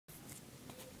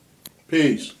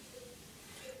Peace.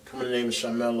 My name is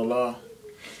Shamel Allah.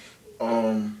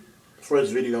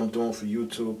 First video I'm doing for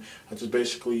YouTube. I just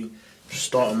basically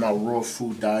starting my raw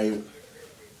food diet.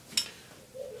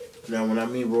 Now, when I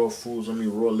mean raw foods, I mean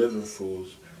raw living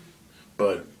foods,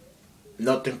 but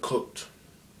nothing cooked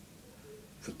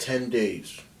for 10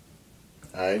 days.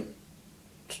 Alright?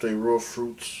 Straight raw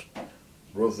fruits,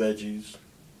 raw veggies.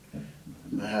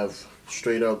 I have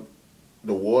straight up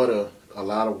the water, a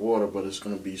lot of water, but it's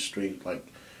going to be straight like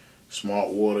smart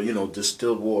water,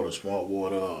 distilled water, smart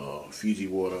water, Fiji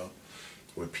water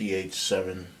with pH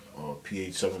 7 or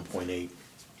pH 7.8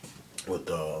 with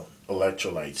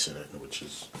electrolytes in it, which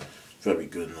is very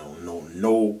good.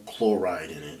 No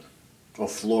chloride in it, or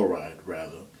fluoride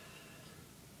rather,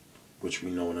 which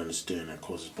we know and understand that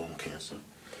causes bone cancer.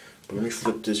 But let me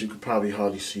flip this. You could probably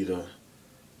hardly see the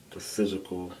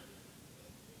physical.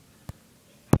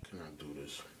 How can I do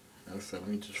this? Matter of fact,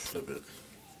 let me just flip it.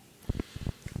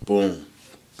 Boom.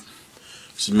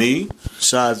 It's me,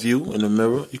 side view in the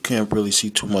mirror. You can't really see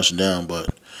too much down, but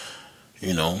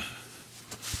little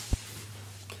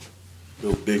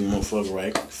big motherfucker,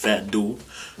 right? Fat dude,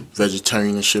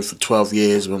 vegetarian and shit for 12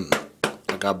 years. When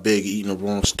I got big eating the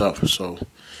wrong stuff, so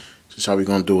this is how we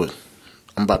gonna do it.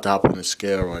 I'm about to hop on the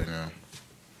scale right now.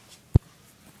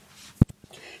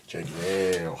 Check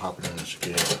it out, hopping on the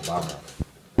scale. Bye.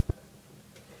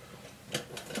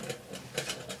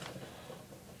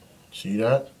 See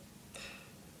that?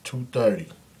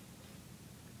 230.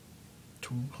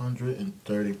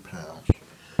 230 pounds.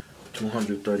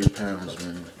 230 pounds,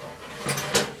 man.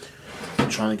 I'm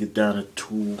trying to get down to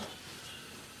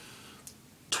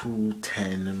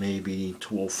 210, maybe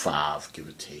 205, give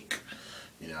or take.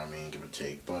 You know what I mean? Give or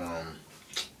take. But,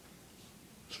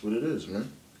 that's what it is,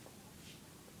 man.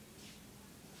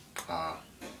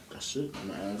 That's it.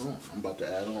 I'm about to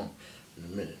add on in a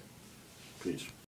minute. Peace.